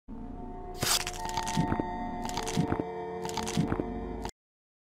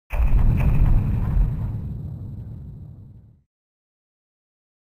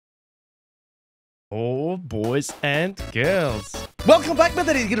Oh, boys and girls. Welcome back, my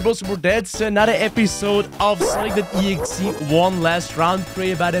dedicated bros. That's another episode of Sonic.EXE One Last Round,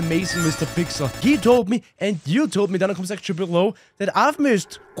 created by the amazing Mr. Pixel. He told me, and you told me down in the comment section below, that I've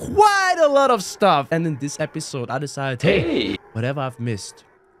missed quite a lot of stuff. And in this episode, I decided, hey, whatever I've missed,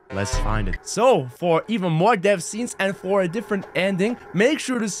 let's find it. So, for even more dev scenes and for a different ending, make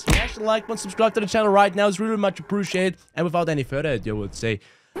sure to smash the like button, subscribe to the channel right now. It's really much appreciated. And without any further ado, I would say,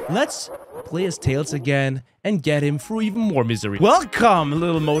 let's play as Tails again and get him through even more misery. Welcome,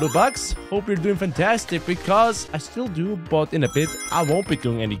 little motorbugs. Hope you're doing fantastic, because I still do, but in a bit, I won't be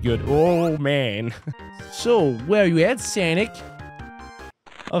doing any good. Oh, man. So, where are you at, Sonic?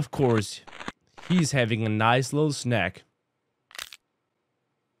 Of course, he's having a nice little snack.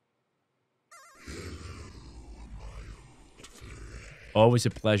 Always a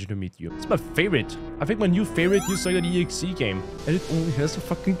pleasure to meet you. It's my favorite. I think my new favorite new Sonic.EXE game. And it only has a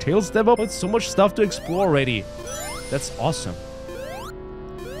fucking Tails demo, but so much stuff to explore already. That's awesome.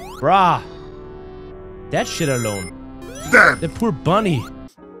 Bruh. That shit alone. Damn. That poor bunny.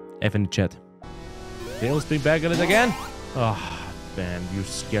 F in the chat. Tails being back at it again? Oh, man. You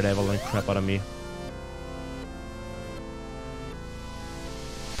scared Evelyn crap out of me.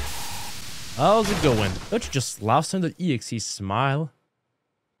 How's it going? Don't you just love Sonic.EXE's smile?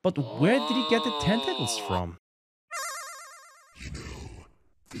 But where did he get the tentacles from? You know,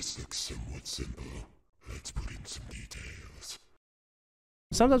 this looks somewhat simple. Let's put in some details.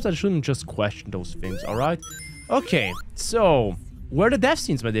 Sometimes I shouldn't just question those things, alright? Okay, so, where are the death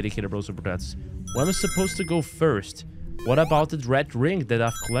scenes, my dedicated bros and brothers? Where am I supposed to go first? What about the red ring that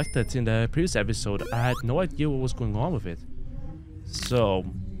I've collected in the previous episode? I had no idea what was going on with it. So,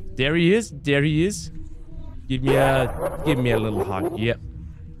 there he is, there he is. Give me a little hug, yep.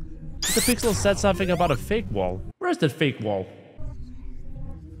 The Pixel said something about a fake wall. Where's that fake wall?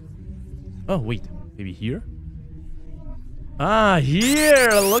 Oh, wait. Maybe here? Ah, here!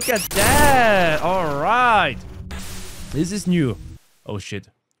 Look at that! Alright! This is new. Oh, shit.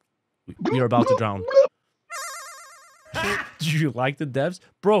 We are about to drown. Do you like the devs?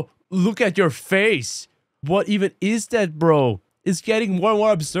 Bro, look at your face! What even is that, bro? It's getting more and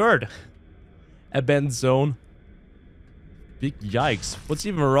more absurd. Abandoned zone. Big yikes. What's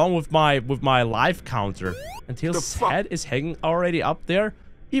even wrong with my life counter? And Tails' head is hanging already up there.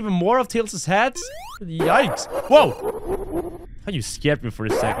 Even more of Tails' heads? Yikes. Whoa! How you scared me for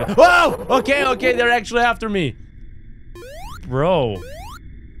a second. Whoa! Okay, they're actually after me. Bro.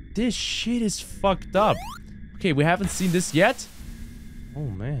 This shit is fucked up. Okay, we haven't seen this yet. Oh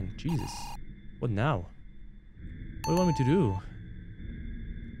man, Jesus. What now? What do you want me to do?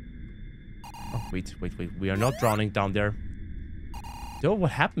 Oh, wait. We are not drowning down there. Yo,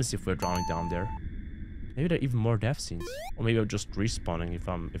 what happens if we're drowning down there? Maybe there are even more death scenes. Or maybe I'm just respawning if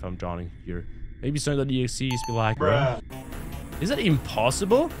I'm drowning here. Maybe Sonic.EXE is be like, bruh. Is that even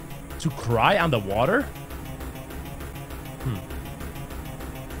possible? To cry underwater?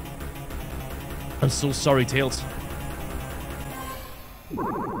 I'm so sorry, Tails.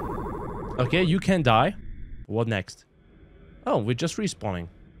 Okay, you can die. What next? Oh, we're just respawning.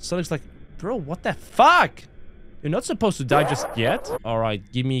 Sonic's like, bro, what the fuck? You're not supposed to die just yet. All right,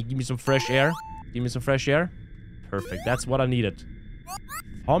 give me some fresh air. Give me some fresh air. Perfect. That's what I needed.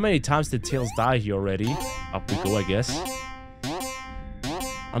 How many times did Tails die here already? Up we go, I guess.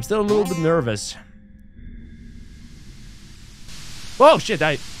 I'm still a little bit nervous. Oh shit!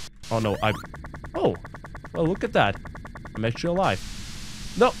 Oh no! Oh, well, look at that. I'm actually alive.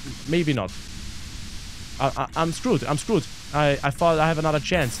 No, maybe not. I'm screwed. I'm screwed. I thought I have another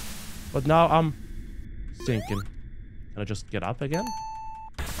chance, but now I'm sinking. Can I just get up again?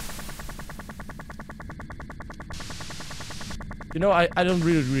 You know, I don't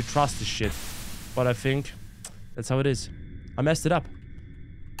really trust this shit, but I think that's how it is. I messed it up.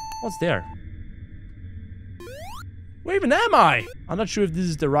 What's there? Where even am I? I'm not sure if this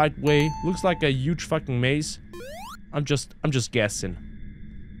is the right way. Looks like a huge fucking maze. I'm just guessing.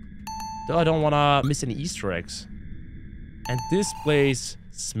 Though I don't wanna miss any Easter eggs. And this place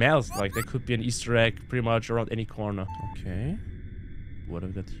smells like there could be an Easter egg pretty much around any corner. Okay. What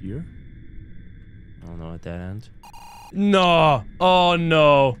have we got here? Oh no, at that end. No! Oh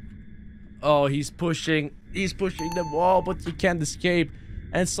no! Oh, he's pushing the wall, but he can't escape.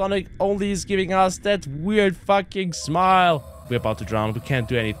 And Sonic only is giving us that weird fucking smile. We're about to drown. We can't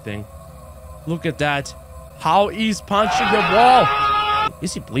do anything. Look at that. How he's punching the wall.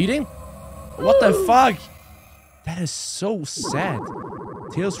 Is he bleeding? What the fuck? That is so sad.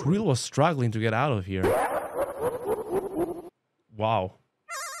 Tails really was struggling to get out of here. Wow.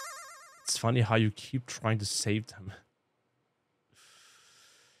 It's funny how you keep trying to save them.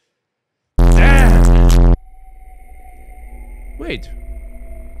 Damn! Wait.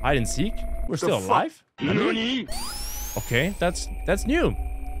 Hide and seek? We're still alive? Okay, that's new.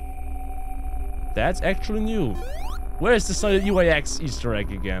 That's actually new. Where is the sonic.eyx Easter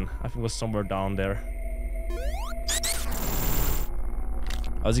egg again? I think it was somewhere down there.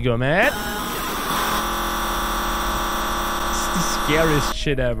 How's it going, man? It's the scariest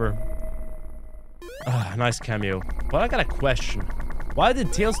shit ever. Nice cameo. But I got a question. Why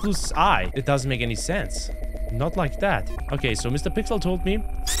did Tails lose his eye? It doesn't make any sense. Not like that. Okay, so Mr. Pixel told me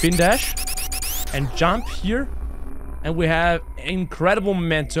spin dash and jump here. And we have incredible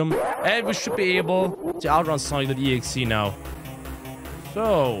momentum. And we should be able to outrun sonic.exe now.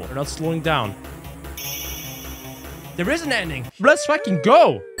 So, we're not slowing down. There is an ending. Let's fucking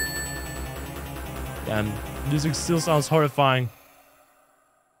go. Damn, music still sounds horrifying.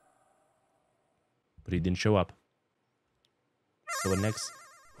 But he didn't show up. So the next...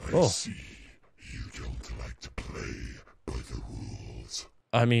 I see you don't like to play by the rules.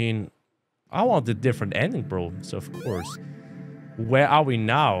 I mean, I want a different ending, bro. So of course. Where are we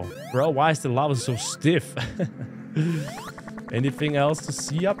now? Bro, why is the lava so stiff? Anything else to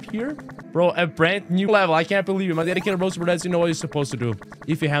see up here? Bro, a brand new level. I can't believe it. My dedicated roaster brothers, you know what you're supposed to do.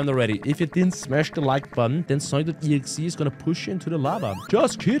 If you haven't already. If you didn't smash the like button, then sonic.exe is gonna push you into the lava.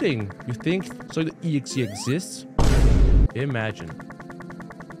 Just kidding. You think sonic.exe exists? Imagine.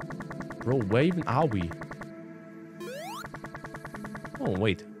 Bro, where even are we? Oh,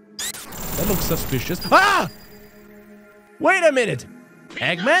 wait. That looks suspicious. Ah! Wait a minute.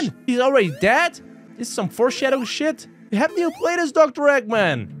 Eggman? He's already dead? This is some foreshadowing shit. You haven't even played as Dr.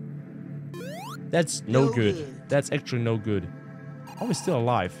 Eggman. That's no good. That's actually no good. Oh, he's still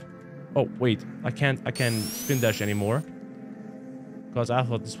alive. Oh, wait. I can't spin dash anymore. Because I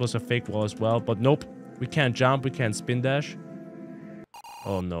thought this was a fake wall as well. But nope. We can't jump. We can't spin dash.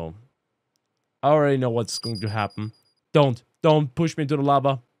 Oh, no. I already know what's going to happen. Don't push me into the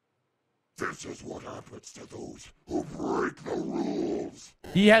lava. This is what happens to those who break the rules.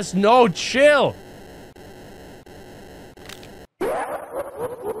 He has no chill.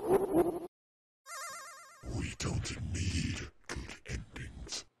 We don't need good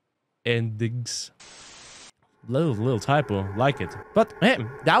endings. Endings. Little typo, like it. But man,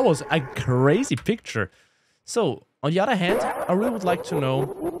 that was a crazy picture. So, on the other hand, I really would like to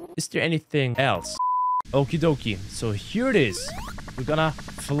know, is there anything else? Okie dokie. So here it is. We're gonna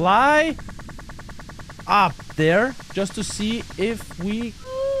fly up there just to see if we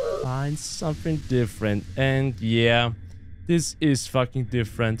find something different. And yeah, this is fucking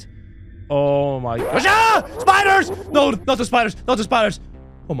different. Oh my gosh. Ah! Spiders! No, not the spiders. Not the spiders.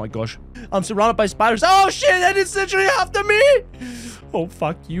 Oh my gosh. I'm surrounded by spiders. Oh shit, and it's literally after me. Oh,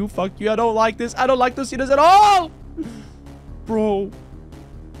 fuck you. Fuck you. I don't like this. I don't like to see this at all. Bro.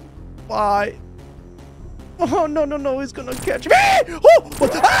 Why? Oh, no. He's gonna catch me. Oh,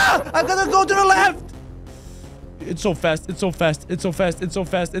 what? Ah! I gotta go to the left. It's so fast. It's so fast. It's so fast. It's so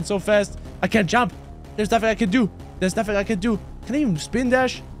fast. It's so fast. I can't jump. There's nothing I can do. There's nothing I can do. Can I even spin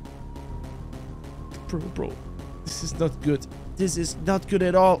dash? Bro. This is not good. This is not good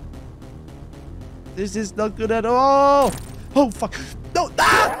at all. This is not good at all. Oh, fuck. No.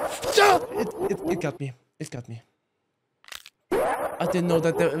 Ah! It got me. It got me. I didn't know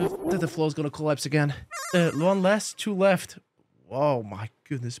that the floor is gonna collapse again. One less, two left. Oh my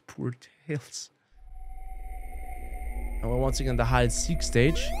goodness, poor Tails. And we're once again the hide and seek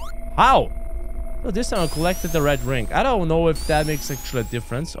stage. How? Oh, this time I collected the red ring. I don't know if that makes actually a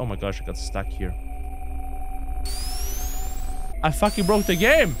difference. Oh my gosh, I got stuck here. I fucking broke the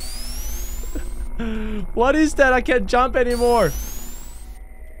game. What is that? I can't jump anymore.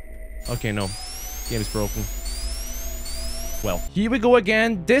 Okay, no. Game is broken. Well, here we go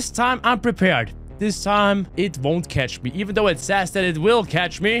again. This time I'm prepared. This time it won't catch me, even though it says that it will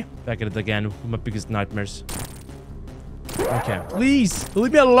catch me. Back at it again with my biggest nightmares. Okay, please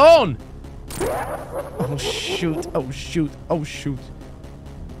leave me alone. Oh shoot. Oh shoot. Oh shoot.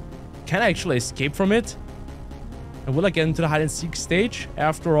 Can I actually escape from it? And will I get into the hide and seek stage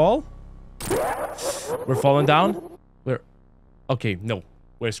after all? We're falling down. We're... Okay, no.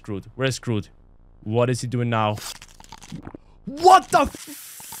 We're screwed. We're screwed. What is he doing now? What the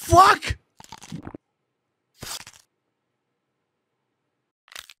fuck?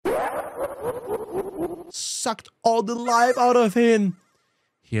 Sucked all the life out of him.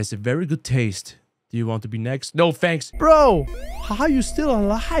 He has a very good taste. Do you want to be next? No, thanks. Bro, how are you still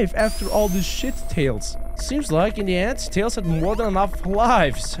alive after all this shit, Tails? seems like in the end, Tails had more than enough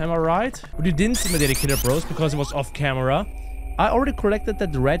lives. Am I right? But you didn't see my dedicated bros because it was off camera. I already collected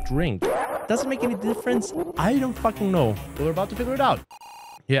that red ring. Does it make any difference? I don't fucking know. But we're about to figure it out.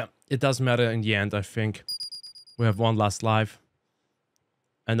 Yeah, it doesn't matter in the end, I think. We have one last life.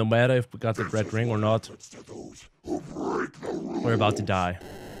 And no matter if we got that red ring or not, we're about to die.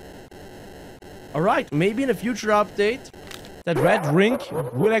 Alright, maybe in a future update, that red ring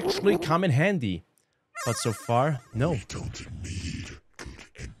will actually come in handy. But so far, no.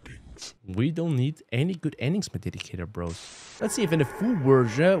 We don't need any good endings, my dedicated bros. Let's see if in the full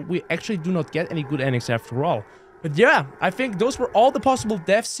version, we actually do not get any good endings after all. But yeah, I think those were all the possible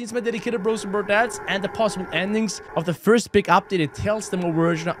deaths since my dedicated bros and dads, and the possible endings of the first big updated Tails demo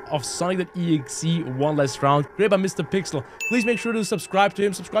version of Sonic.EXE One Last Round, created by Mr. Pixel. Please make sure to subscribe to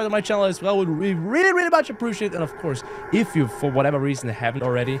him, subscribe to my channel as well, would be really much appreciated. And of course, if you for whatever reason haven't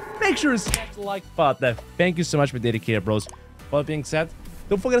already, make sure to smash the like button. Thank you so much, my dedicated bros. All that being said,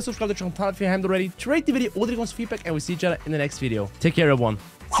 don't forget to subscribe to the channel if you haven't already, to rate the video or to give us feedback, and we'll see each other in the next video. Take care, everyone.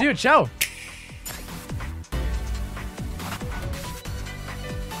 See you, ciao!